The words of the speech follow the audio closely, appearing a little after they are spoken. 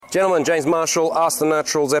Gentlemen, James Marshall, Ask the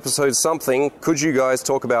Naturals episode something. Could you guys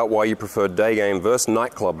talk about why you prefer day game versus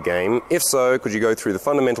nightclub game? If so, could you go through the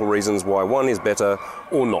fundamental reasons why one is better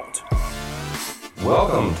or not?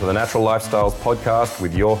 Welcome to the Natural Lifestyles podcast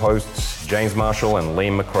with your hosts, James Marshall and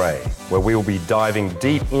Liam McRae, where we will be diving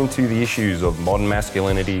deep into the issues of modern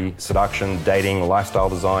masculinity, seduction, dating, lifestyle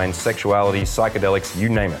design, sexuality, psychedelics, you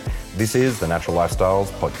name it. This is the Natural Lifestyles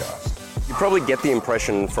podcast. You probably get the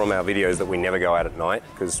impression from our videos that we never go out at night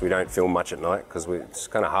because we don't film much at night because it's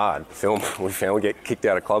kind of hard to film. We found we get kicked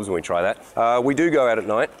out of clubs when we try that. We do go out at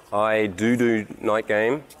night. I do night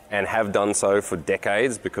game and have done so for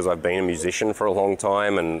decades because I've been a musician for a long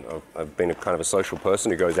time and I've been a kind of a social person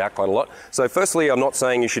who goes out quite a lot. So firstly, I'm not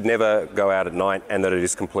saying you should never go out at night and that it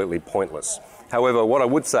is completely pointless. However, what I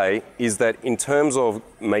would say is that in terms of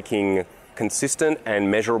making consistent and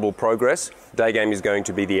measurable progress, day game is going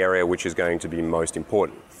to be the area which is going to be most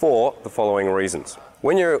important for the following reasons.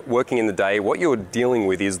 When you're working in the day, what you're dealing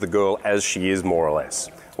with is the girl as she is, more or less.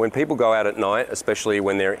 When people go out at night, especially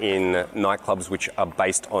when they're in nightclubs which are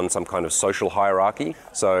based on some kind of social hierarchy,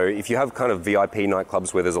 so if you have kind of VIP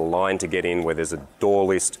nightclubs where there's a line to get in, where there's a door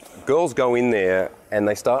list, girls go in there and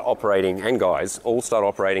they start operating, and guys all start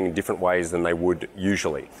operating in different ways than they would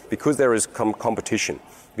usually. Because there is competition,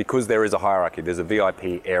 because there is a hierarchy, there's a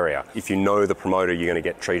VIP area. If you know the promoter, you're going to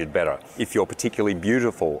get treated better. If you're particularly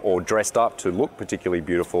beautiful or dressed up to look particularly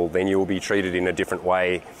beautiful, then you will be treated in a different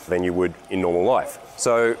way than you would in normal life.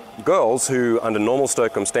 So girls who, under normal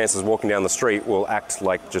circumstances, walking down the street will act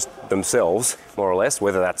like just themselves, more or less,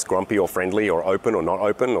 whether that's grumpy or friendly or open or not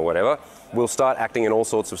open or whatever, will start acting in all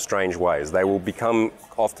sorts of strange ways. They will become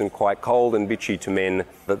often quite cold and bitchy to men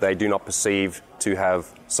that they do not perceive to have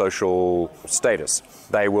social status.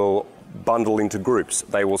 They will bundle into groups.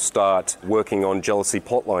 They will start working on jealousy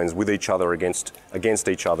plot lines with each other against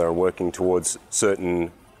each other and working towards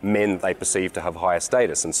certain men they perceive to have higher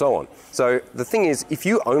status and so on. So the thing is, if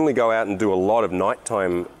you only go out and do a lot of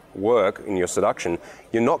nighttime work in your seduction,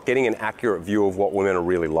 you're not getting an accurate view of what women are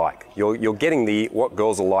really like. You're getting what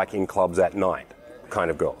girls are like in clubs at night kind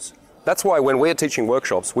of girls. That's why when we're teaching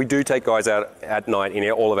workshops, we do take guys out at night in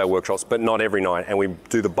all of our workshops, but not every night, and we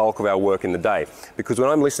do the bulk of our work in the day. Because when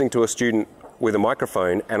I'm listening to a student with a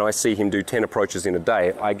microphone and I see him do 10 approaches in a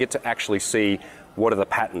day, I get to actually see what are the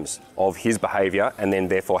patterns of his behaviour and then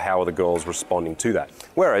therefore how are the girls responding to that.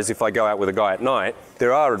 Whereas if I go out with a guy at night,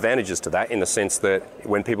 there are advantages to that in the sense that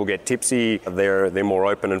when people get tipsy, they're more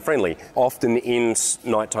open and friendly. Often in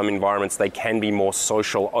nighttime environments, they can be more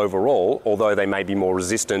social overall, although they may be more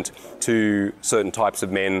resistant to certain types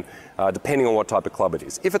of men, depending on what type of club it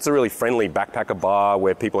is. If it's a really friendly backpacker bar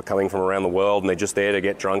where people are coming from around the world and they're just there to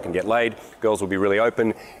get drunk and get laid, girls will be really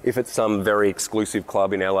open. If it's some very exclusive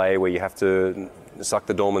club in LA where you have to suck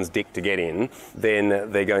the doorman's dick to get in,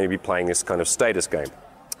 then they're going to be playing this kind of status game.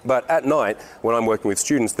 But at night, when I'm working with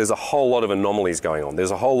students, there's a whole lot of anomalies going on.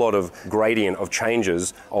 There's a whole lot of gradient of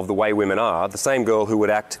changes of the way women are. The same girl who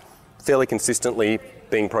would act fairly consistently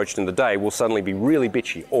being approached in the day will suddenly be really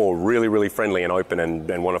bitchy or really, really friendly and open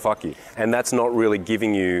and want to fuck you. And that's not really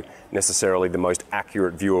giving you necessarily the most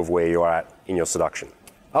accurate view of where you are at in your seduction.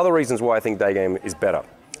 Other reasons why I think day game is better.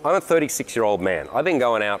 I'm a 36-year-old man. I've been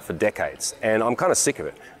going out for decades and I'm kind of sick of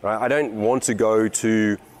it. Right? I don't want to go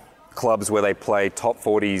to clubs where they play top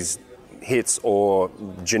 40s hits or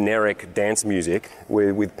generic dance music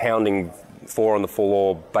with pounding 4 on the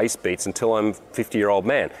floor bass beats until I'm a 50-year-old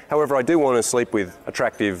man. However, I do want to sleep with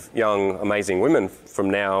attractive, young, amazing women from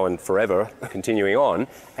now and forever, continuing on.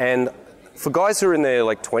 And for guys who are in their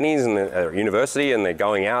 20s and they're at university and they're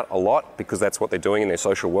going out a lot because that's what they're doing in their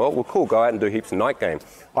social world, well, cool, go out and do heaps of night game.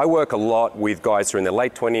 I work a lot with guys who are in their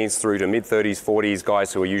late 20s through to mid-30s, 40s,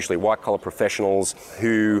 guys who are usually white-collar professionals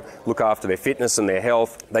who look after their fitness and their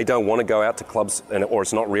health. They don't want to go out to clubs, or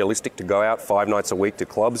it's not realistic to go out 5 nights a week to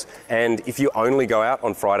clubs. And if you only go out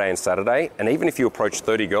on Friday and Saturday, and even if you approach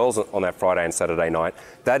 30 girls on that Friday and Saturday night,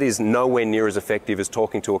 that is nowhere near as effective as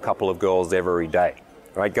talking to a couple of girls every day.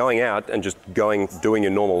 Right, going out and just doing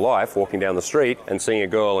your normal life, walking down the street and seeing a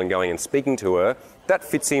girl and going and speaking to her, that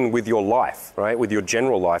fits in with your life, right? With your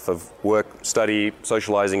general life of work, study,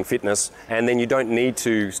 socializing, fitness, and then you don't need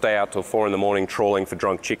to stay out till 4 a.m. trawling for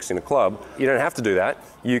drunk chicks in a club. You don't have to do that.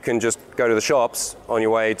 You can just go to the shops on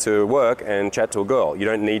your way to work and chat to a girl. You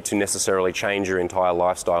don't need to necessarily change your entire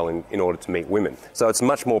lifestyle in order to meet women. So it's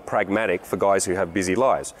much more pragmatic for guys who have busy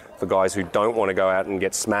lives, for guys who don't want to go out and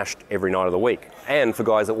get smashed every night of the week, and for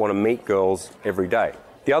guys that want to meet girls every day.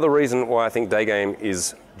 The other reason why I think day game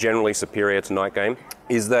is generally superior to night game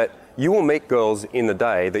is that you will meet girls in the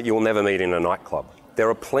day that you will never meet in a nightclub. There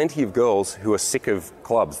are plenty of girls who are sick of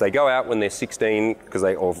clubs. They go out when they're 16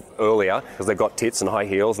 or earlier because they've got tits and high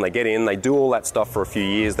heels, and they get in, they do all that stuff for a few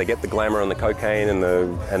years. They get the glamour and the cocaine and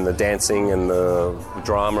the dancing and the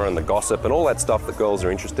drama and the gossip and all that stuff that girls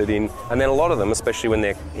are interested in. And then a lot of them, especially when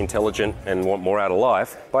they're intelligent and want more out of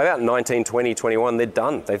life, by about 19, 20, 21, they're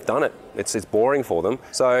done. They've done it. It's boring for them.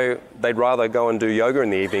 So they'd rather go and do yoga in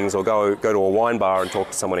the evenings, or go to a wine bar and talk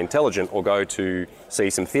to someone intelligent, or go to see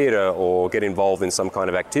some theatre or get involved in some kind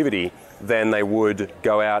of activity, than they would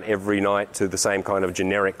go out every night to the same kind of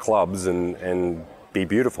generic clubs and be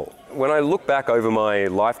beautiful. When I look back over my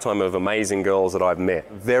lifetime of amazing girls that I've met,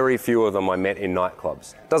 very few of them I met in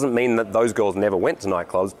nightclubs. Doesn't mean that those girls never went to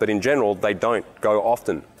nightclubs, but in general, they don't go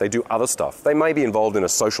often. They do other stuff. They may be involved in a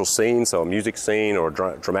social scene, so a music scene or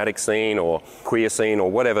a dramatic scene or queer scene or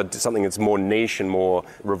whatever, something that's more niche and more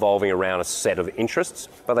revolving around a set of interests,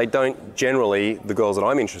 but they don't generally, the girls that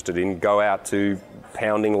I'm interested in, go out to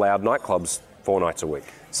pounding loud nightclubs 4 nights a week.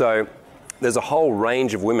 So there's a whole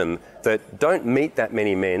range of women that don't meet that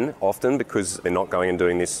many men often because they're not going and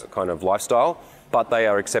doing this kind of lifestyle, but they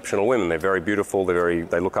are exceptional women. They're very beautiful,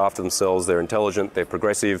 they look after themselves, they're intelligent, they're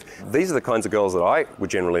progressive. These are the kinds of girls that I would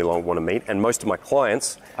generally want to meet, and most of my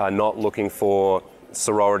clients are not looking for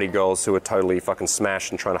sorority girls who are totally fucking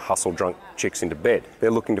smashed and trying to hustle drunk chicks into bed. They're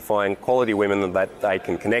looking to find quality women that they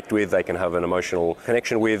can connect with, they can have an emotional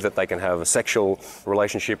connection with, that they can have a sexual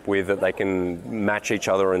relationship with, that they can match each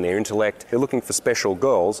other in their intellect. They're looking for special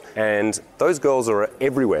girls, and those girls are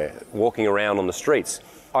everywhere, walking around on the streets.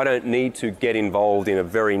 I don't need to get involved in a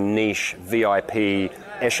very niche VIP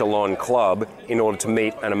echelon club in order to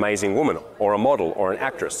meet an amazing woman or a model or an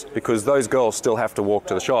actress, because those girls still have to walk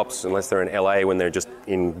to the shops unless they're in LA when they're just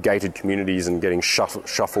in gated communities and getting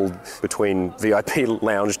shuffled between VIP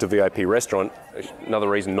lounge to VIP restaurant. Another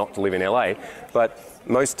reason not to live in LA. But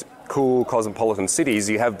most cool cosmopolitan cities,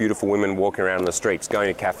 you have beautiful women walking around in the streets, going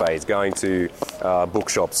to cafes, going to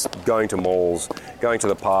bookshops, going to malls, going to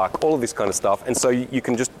the park, all of this kind of stuff. And so you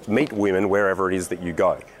can just meet women wherever it is that you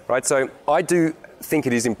go, right? So I do think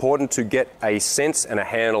it is important to get a sense and a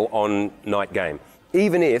handle on night game,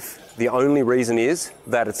 even if the only reason is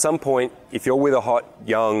that at some point, if you're with a hot,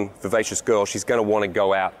 young, vivacious girl, she's going to want to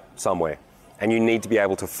go out somewhere. And you need to be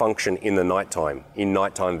able to function in the nighttime, in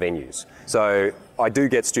nighttime venues. So I do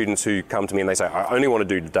get students who come to me and they say, I only want to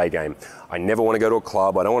do the day game. I never want to go to a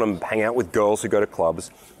club. I don't want to hang out with girls who go to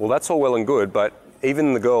clubs. Well, that's all well and good, but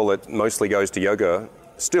even the girl that mostly goes to yoga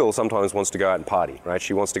still sometimes wants to go out and party, right?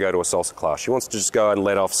 She wants to go to a salsa class. She wants to just go out and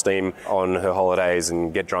let off steam on her holidays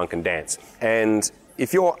and get drunk and dance. And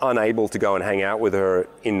if you're unable to go and hang out with her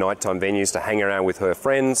in nighttime venues, to hang around with her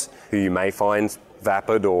friends, who you may find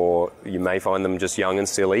vapid or you may find them just young and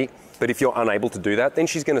silly, but if you're unable to do that, then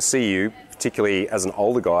she's going to see you, particularly as an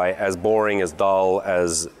older guy, as boring, as dull,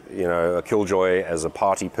 as, you know, a killjoy, as a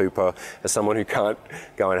party pooper, as someone who can't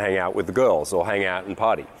go and hang out with the girls or hang out and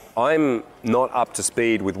party. I'm not up to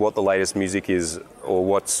speed with what the latest music is or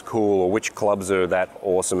what's cool or which clubs are that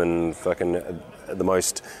awesome and fucking the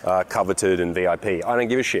most coveted and VIP. I don't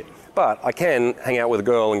give a shit. But I can hang out with a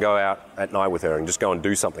girl and go out at night with her and just go and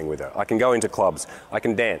do something with her. I can go into clubs. I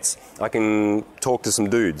can dance. I can talk to some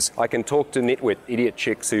dudes. I can talk to nitwit, idiot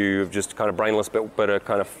chicks who are just kind of brainless but are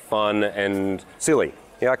kind of fun and silly.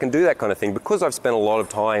 Yeah, I can do that kind of thing because I've spent a lot of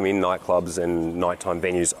time in nightclubs and nighttime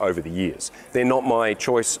venues over the years. They're not my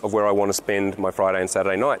choice of where I want to spend my Friday and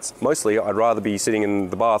Saturday nights. Mostly, I'd rather be sitting in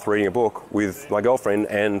the bath reading a book with my girlfriend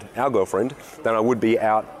and our girlfriend than I would be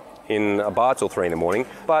out in a bar till 3 in the morning.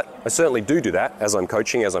 But I certainly do that as I'm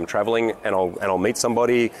coaching, as I'm traveling, and I'll meet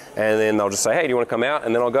somebody, and then they'll just say, hey, do you want to come out?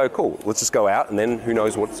 And then I'll go, cool, let's just go out, and then who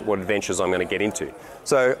knows what adventures I'm going to get into.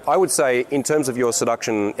 So I would say, in terms of your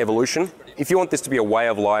seduction evolution, if you want this to be a way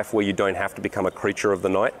of life where you don't have to become a creature of the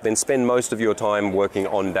night, then spend most of your time working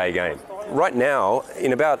on day game. Right now,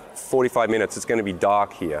 in about 45 minutes, it's going to be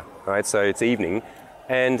dark here, right? So it's evening.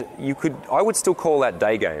 And I would still call that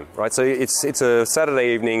day game, right? So it's a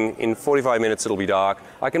Saturday evening, in 45 minutes it'll be dark.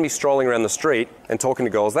 I can be strolling around the street and talking to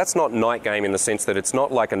girls. That's not night game in the sense that it's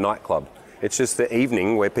not like a nightclub. It's just the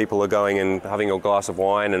evening where people are going and having a glass of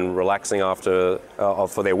wine and relaxing after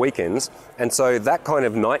for their weekends. And so that kind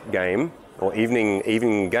of night game or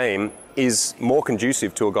evening game is more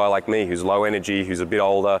conducive to a guy like me who's low energy, who's a bit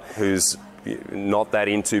older, who's not that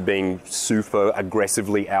into being super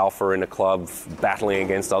aggressively alpha in a club battling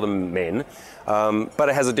against other men, but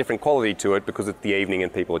it has a different quality to it because it's the evening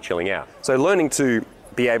and people are chilling out. So learning to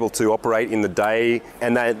be able to operate in the day,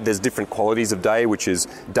 and that there's different qualities of day, which is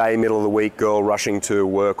day, middle of the week, girl rushing to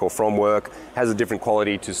work or from work, has a different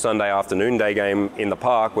quality to Sunday afternoon day game in the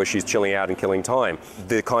park where she's chilling out and killing time.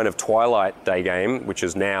 The kind of twilight day game, which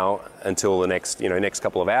is now until the next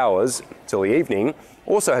couple of hours, till the evening,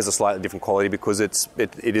 also has a slightly different quality because it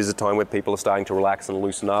is a time where people are starting to relax and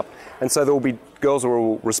loosen up, and so there will be girls who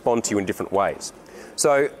will respond to you in different ways.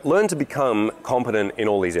 So learn to become competent in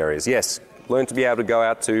all these areas. Yes, learn to be able to go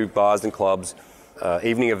out to bars and clubs,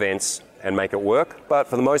 evening events, and make it work. But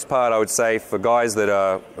for the most part, I would say for guys that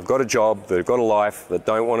have got a job, that have got a life, that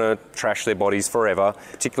don't want to trash their bodies forever,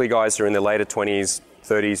 particularly guys who are in their later 20s,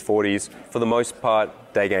 30s, 40s, for the most part,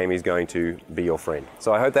 day game is going to be your friend.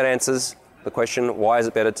 So I hope that answers the question, why is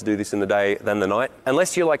it better to do this in the day than the night?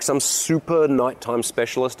 Unless you're like some super nighttime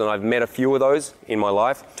specialist, and I've met a few of those in my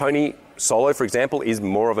life. Tony Solo, for example, is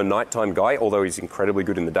more of a nighttime guy, although he's incredibly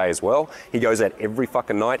good in the day as well. He goes out every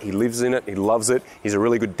fucking night. He lives in it. He loves it. He's a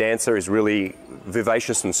really good dancer. He's really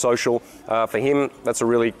vivacious and social. For him, that's a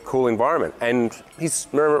really cool environment. And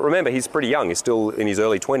remember, he's pretty young. He's still in his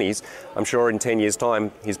early 20s. I'm sure in 10 years'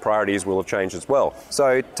 time, his priorities will have changed as well.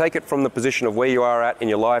 So take it from the position of where you are at in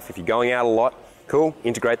your life. If you're going out a lot, cool,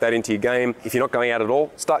 integrate that into your game. If you're not going out at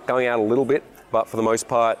all, start going out a little bit. But for the most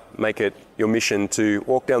part, make it your mission to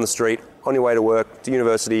walk down the street on your way to work, to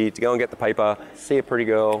university, to go and get the paper, see a pretty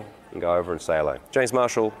girl, and go over and say hello. James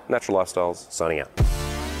Marshall, Natural Lifestyles, signing out.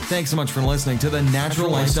 Thanks so much for listening to the Natural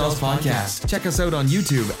Lifestyles Podcast. Check us out on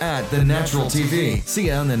YouTube at The Natural TV. See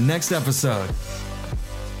you on the next episode.